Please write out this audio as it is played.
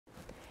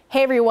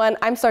Hey everyone,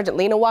 I'm Sergeant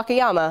Lena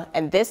Wakayama,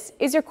 and this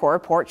is your Corps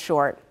Report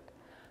Short.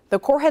 The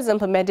Corps has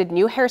implemented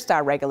new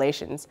hairstyle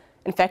regulations.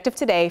 Effective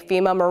today,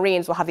 female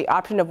Marines will have the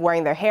option of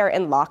wearing their hair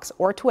in locks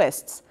or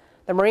twists.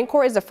 The Marine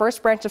Corps is the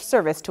first branch of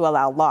service to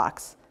allow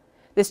locks.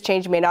 This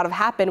change may not have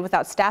happened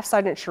without Staff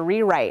Sergeant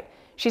Cherie Wright.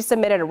 She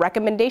submitted a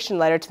recommendation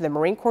letter to the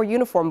Marine Corps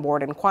Uniform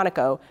Board in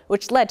Quantico,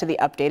 which led to the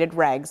updated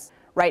regs.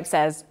 Wright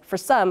says, for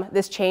some,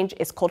 this change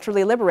is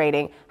culturally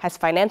liberating, has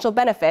financial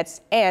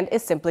benefits, and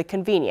is simply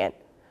convenient.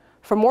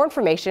 For more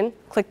information,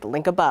 click the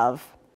link above.